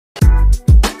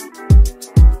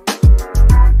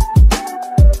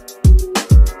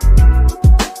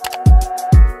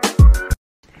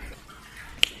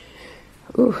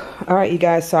All right, you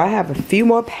guys, so I have a few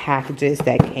more packages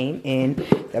that came in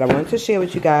that I wanted to share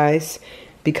with you guys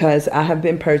because I have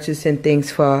been purchasing things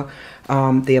for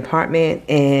the apartment,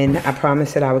 and I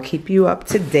promised that I would keep you up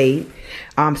to date.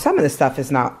 Some of the stuff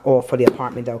is not all for the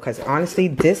apartment though, because honestly,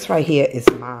 this right here is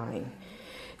mine.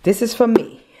 This is for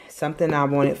me. Something I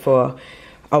wanted for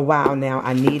a while now.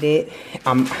 I need it.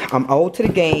 I'm old to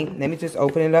the game. Let me just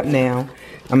open it up now.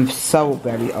 I'm so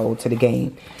very old to the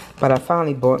game. But I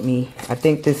finally bought me, I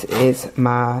think this is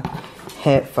my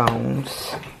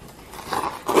headphones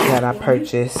that I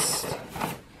purchased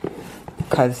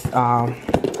because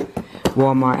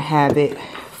Walmart have it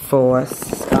for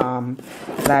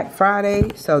Black Friday.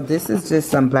 So this is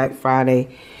just some Black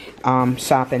Friday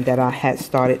shopping that I had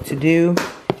started to do.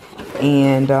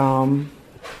 And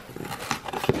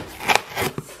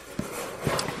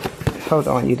hold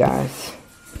on, you guys.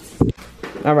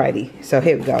 Alrighty, so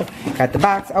here we go. Got the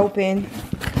box open,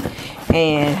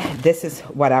 and this is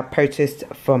what I purchased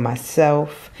for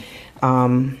myself.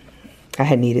 I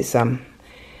had needed some,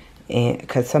 and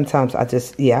because sometimes I'll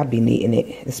be needing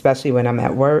it, especially when I'm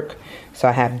at work. So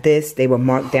I have this. They were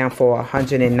marked down for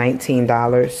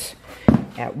 $119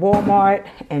 at Walmart,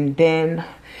 and then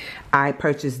I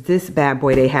purchased this bad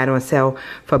boy they had on sale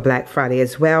for Black Friday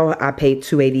as well. I paid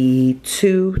 $282,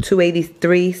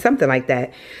 $283, something like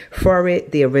that for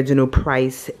it. The original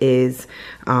price is,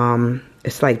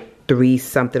 it's like $3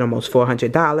 something, almost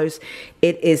 $400.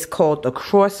 It is called the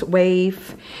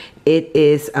Crosswave. It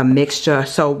is a mixture.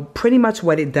 So pretty much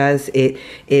what it does, it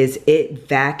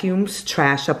vacuums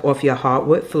trash up off your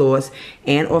hardwood floors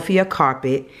and off your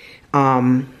carpet.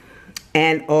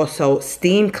 And also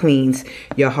steam cleans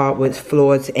your hardwood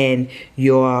floors and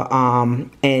your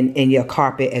your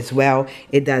carpet as well.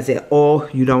 It does it all.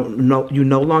 You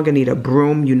no longer need a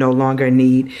broom. You no longer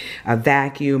need a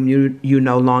vacuum. You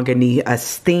no longer need a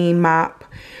steam mop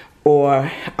or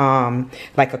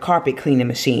like a carpet cleaning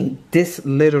machine. This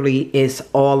literally is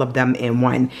all of them in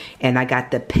one. And I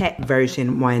got the pet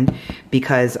version one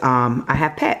because I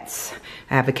have pets.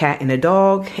 I have a cat and a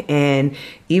dog, and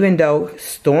even though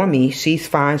Stormy, she's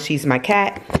fine, she's my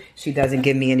cat, she doesn't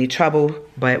give me any trouble,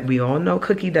 but we all know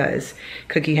Cookie does.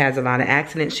 Cookie has a lot of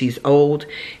accidents, she's old,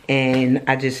 and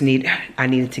I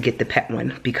needed to get the pet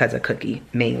one because of Cookie,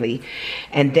 mainly.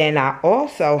 And then I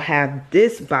also have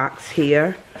this box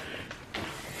here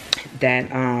that,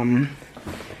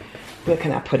 where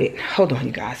can I put it? Hold on,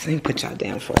 you guys, let me put y'all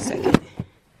down for a second.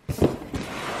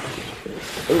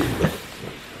 Ooh.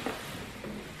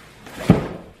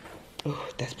 Oh,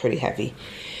 that's pretty heavy.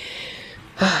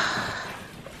 And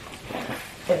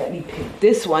let me pick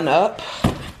this one up.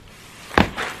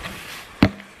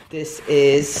 This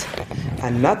is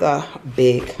another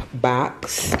big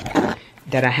box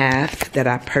that I have, that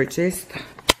I purchased.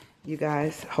 You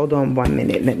guys, hold on 1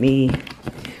 minute.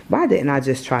 Why didn't I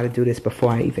just try to do this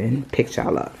before I even picked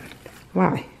y'all up?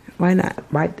 Why? Why not?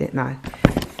 Why didn't I?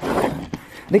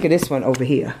 Look at this one over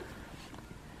here.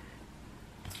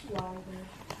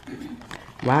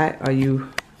 Why are you?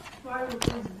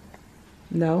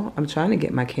 No, I'm trying to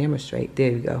get my camera straight. There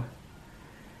you go.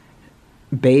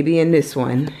 Baby in this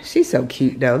one. She's so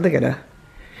cute though. Look at her.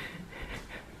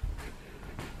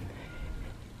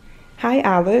 Hi,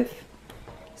 Olive.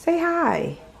 Say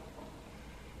hi.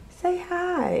 Say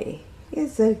hi. You're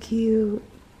so cute.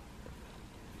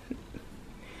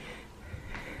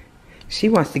 She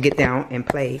wants to get down and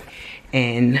play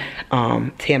and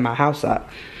tear my house up.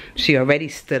 She already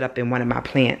stood up in one of my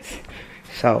plants.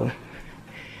 So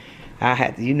I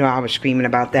had to, I was screaming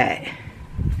about that.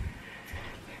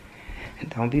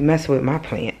 Don't be messing with my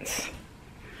plants.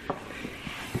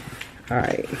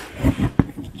 Alright.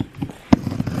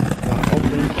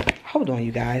 Hold on,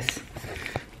 you guys.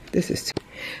 This is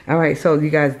alright, so you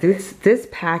guys, this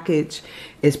package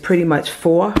is pretty much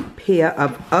 4 pair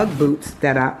of Ugg boots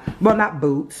that well, not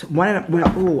boots. One of them,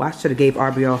 well, I should have gave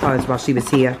Aubrielle hers while she was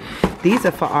here. These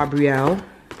are for Aubrielle.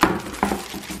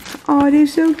 Oh, they're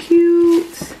so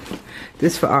cute.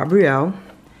 This for Aubrielle.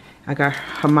 I got,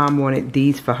 her mom wanted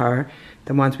these for her.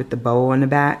 The ones with the bow on the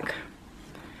back.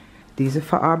 These are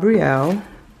for Aubrielle.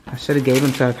 I should have gave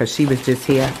them to her because she was just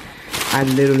here. I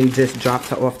literally just dropped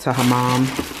her off to her mom.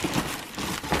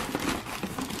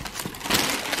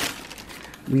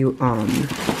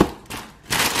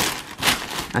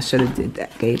 I should have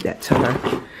gave that to her.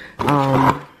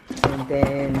 And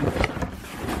then,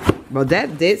 well,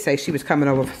 that did say she was coming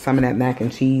over for some of that mac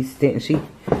and cheese, didn't she?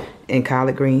 And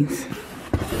collard greens.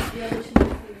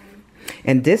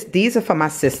 And these are for my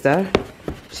sister.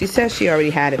 She said she already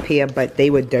had a pair, but they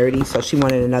were dirty, so she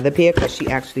wanted another pair because she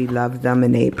actually loves them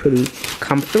and they're pretty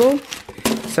comfortable.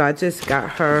 So I just got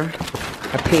her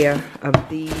a pair of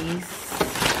these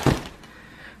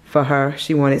for her.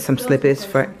 She wanted some slippers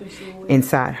for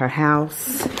inside her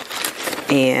house.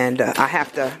 And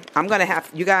I'm gonna have,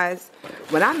 you guys,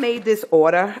 when I made this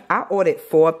order, I ordered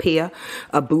 4 pair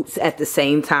of boots at the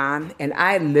same time. And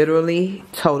I literally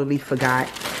totally forgot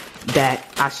that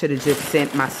I should have just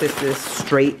sent my sister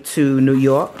straight to New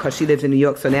York, because she lives in New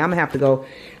York. So now I'm gonna have to go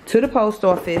to the post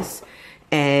office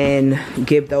and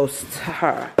give those to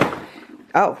her.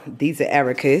 Oh, these are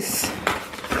Erica's.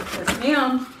 Yes,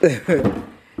 ma'am.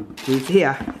 These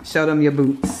here. Show them your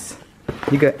boots.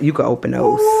 You can open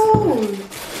those. Ooh.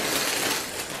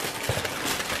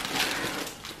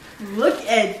 Look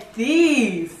at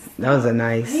these. Those are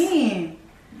nice. Man,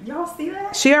 y'all see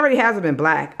that? She already has them in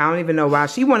black. I don't even know why.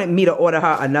 She wanted me to order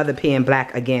her another pair in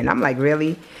black again. I'm like,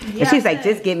 really? Yeah, and she's like,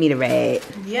 just get me the red.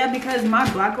 Yeah, because my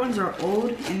black ones are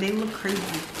old and they look crazy.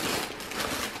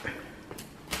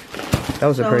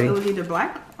 Those are pretty. So it was either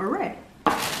black or red.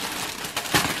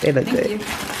 They look good.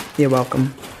 You're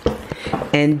welcome.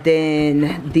 And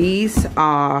then these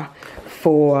are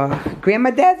for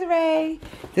Grandma Desiree.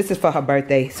 This is for her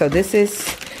birthday. So this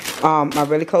is my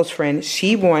really close friend.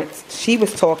 She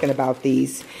was talking about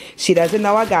these. She doesn't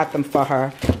know I got them for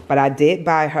her, but I did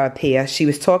buy her a pair. She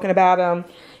was talking about them,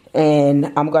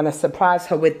 and I'm gonna surprise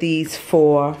her with these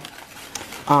for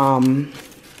her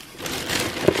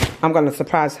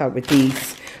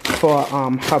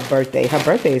birthday. Her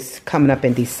birthday is coming up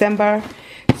in December,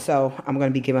 so I'm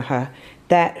gonna be giving her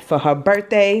that for her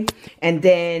birthday. And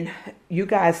then you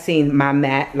guys seen my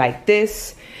mat like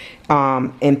this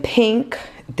in pink.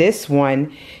 This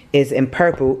one is in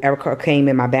purple. Erica came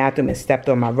in my bathroom and stepped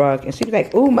on my rug, and she was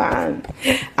like, ooh, man,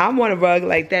 I want a rug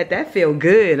like that. That feel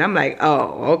good. I'm like,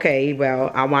 oh, okay, well,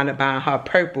 I want to buy her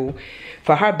purple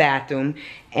for her bathroom.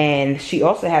 And she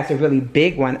also has a really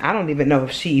big one. I don't even know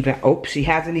if she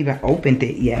hasn't even opened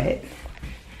it yet.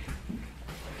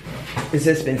 It's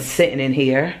just been sitting in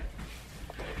here.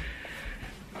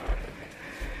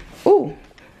 Ooh.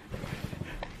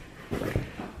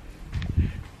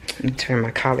 Let me turn my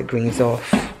collard greens off.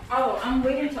 Oh, I'm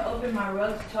waiting to open my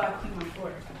rugs until I clean my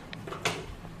floor.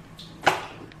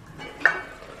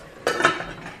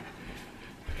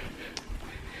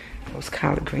 Those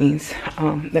collard greens.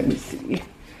 Let me see.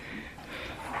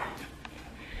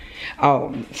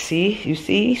 Oh, see? You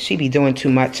see? She be doing too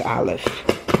much, Olive.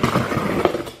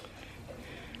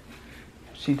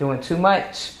 She doing too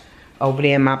much over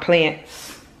there in my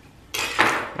plants.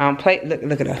 I don't play.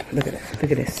 Look at her. Look at her.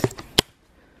 Look at this.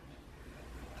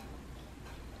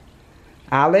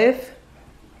 Olive.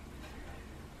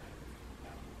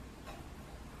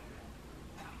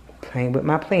 Playing with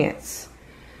my plants.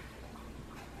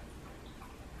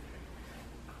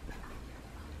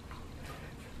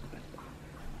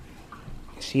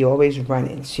 She always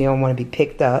running. She don't want to be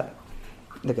picked up.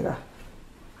 Look at her.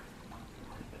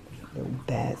 Little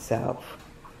bad self.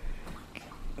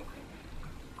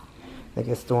 Look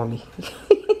at Stormy.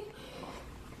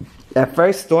 At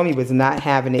first, Stormy was not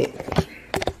having it.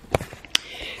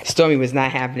 Stormy was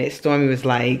not having it. Stormy was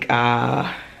like,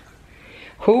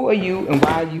 who are you and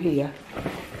why are you here?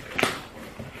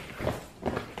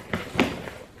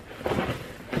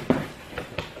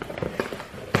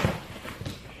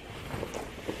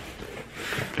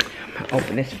 I'm gonna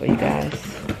open this for you guys.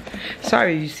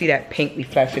 Sorry you see that pink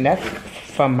reflection. That's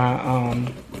from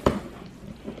my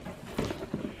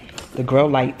the grow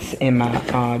lights in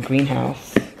my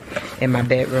greenhouse in my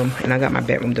bedroom, and I got my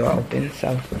bedroom door open.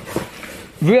 So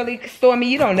really, Stormy,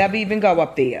 you don't never even go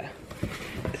up there.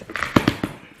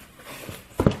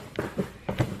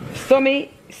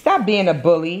 Stormy, stop being a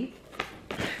bully.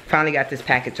 Finally got this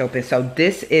package open. So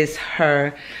this is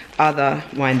her other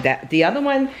one. The other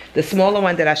one, the smaller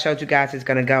one that I showed you guys, is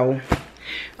gonna go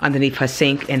underneath her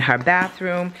sink in her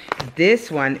bathroom. This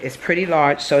one is pretty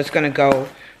large, so it's gonna go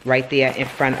right there in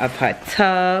front of her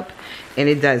tub. And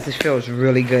it feels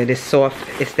really good. It's soft.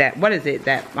 It's that, what is it?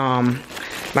 That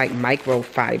like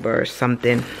microfiber or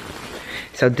something.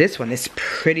 So this one is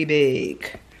pretty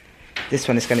big. This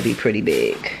one is gonna be pretty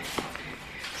big.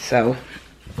 So,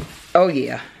 oh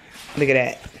yeah, look at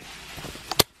that.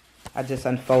 I just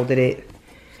unfolded it.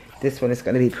 This one is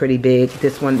gonna be pretty big.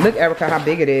 This one, look Erica how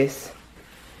big it is.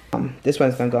 This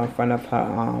one's gonna go in front of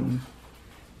her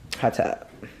her tub.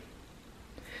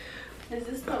 Is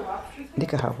this the lobster thing?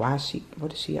 Look at her,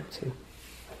 what is she up to?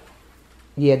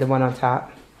 Yeah, the one on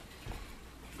top.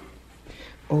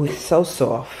 Oh, it's so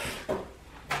soft.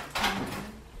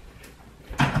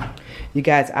 You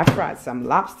guys, I fried some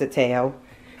lobster tail.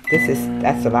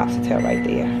 That's the lobster tail right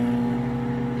there.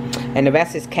 And the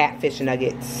rest is catfish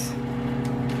nuggets.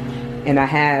 And I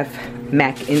have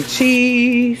mac and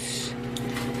cheese.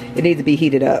 It needs to be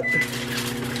heated up.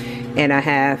 And I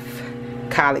have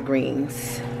collard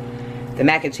greens. The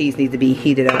mac and cheese needs to be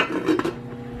heated up.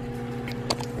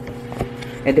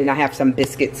 And then I have some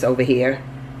biscuits over here.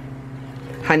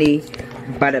 Honey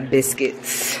butter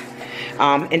biscuits.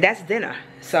 And that's dinner.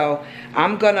 So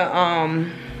I'm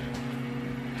gonna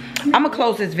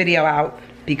close this video out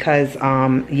because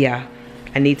yeah,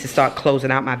 I need to start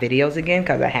closing out my videos again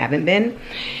because I haven't been.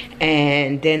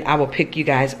 And then I will pick you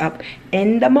guys up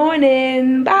in the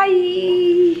morning.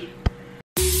 Bye.